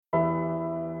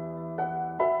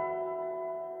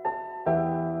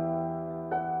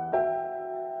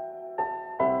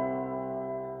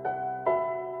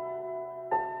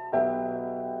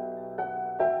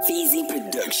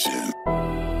Production.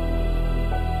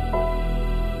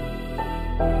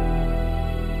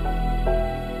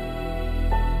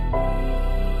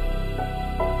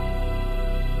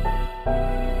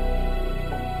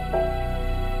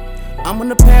 I'm on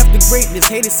the path to greatness,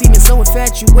 haters see me so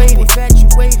infatuated.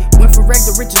 Went from rag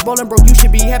to riches, ballin' broke, you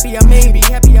should be happy I made.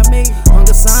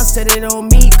 Hunger signs set it on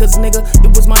me, cause nigga,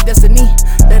 it was my destiny.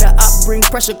 Let a op bring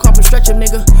pressure, carpet stretch him,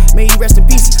 nigga. May he rest in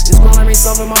peace. This grind ain't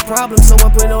solving my problem, so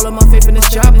I put all of my faith in this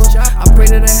chopper. I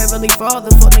pray to the Heavenly Father,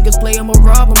 fuck niggas play, I'ma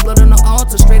rob 'em. Blood on the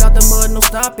altar, straight out the mud, no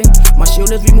stopping. My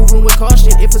shield is moving with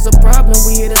caution, if it's a problem,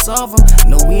 we here to solve 'em.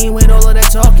 No, we ain't with all of that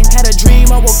talking. Had a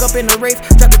dream, I woke up in the rave,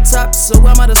 dropped the top, so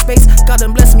I'm out of space. God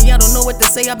done bless me, I don't know what to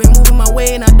say. I've been moving my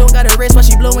way and I don't got a race. Why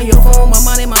she blowing your phone? My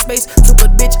mind in my face.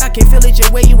 Stupid bitch, I can feel it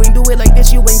your way. You ain't do it like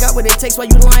this, you ain't got what it takes. Why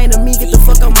you lying to me? Get the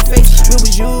fuck out my face. Where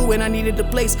was you when I needed the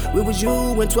place? Where was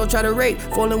you when 12 tried to rape?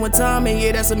 Falling one time and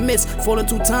yeah, that's a miss. Falling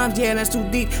 2 times, yeah, and that's too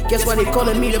deep. Guess why they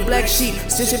calling me the black sheep?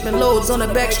 Still shipping loads on the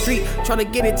back street. Try to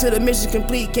get it till the mission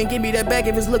complete. Can't give me that back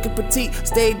if it's looking petite.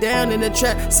 Stay down in the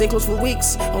trap, stay close for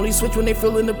weeks. Only switch when they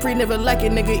feeling the pre. Never like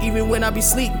it, nigga, even when I be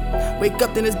sleep. Wake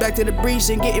up, then it's back to the breeze.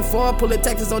 Ain't getting far, pulling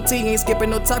taxes on T. Ain't skipping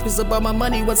no topics about my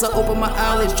money. Once I open my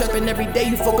eyelids, trapping every day,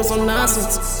 you focus on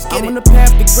nonsense. I'm on the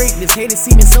path to greatness, haters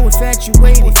see me so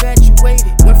infatuated.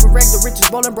 Went from rag to riches,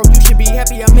 ballin' broke, you should be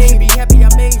happy I made.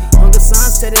 Hunger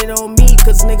signs set it on me,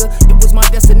 cause nigga, it was my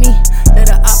destiny. Let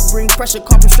a op bring pressure,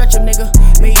 carpet stretch him, nigga.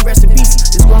 May he rest in peace.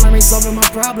 This grind ain't solving my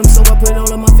problem, so I put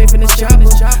all of my faith in this chopper.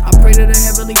 I pray to the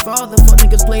Heavenly Father, fuck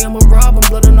niggas play, I'ma rob 'em.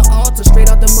 Blood on the altar, straight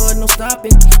out the mud, no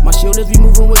stopping. My shield is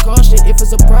moving with caution, if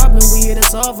it's a problem, we here to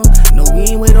solve 'em. No, we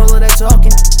ain't with all of that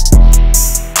talking.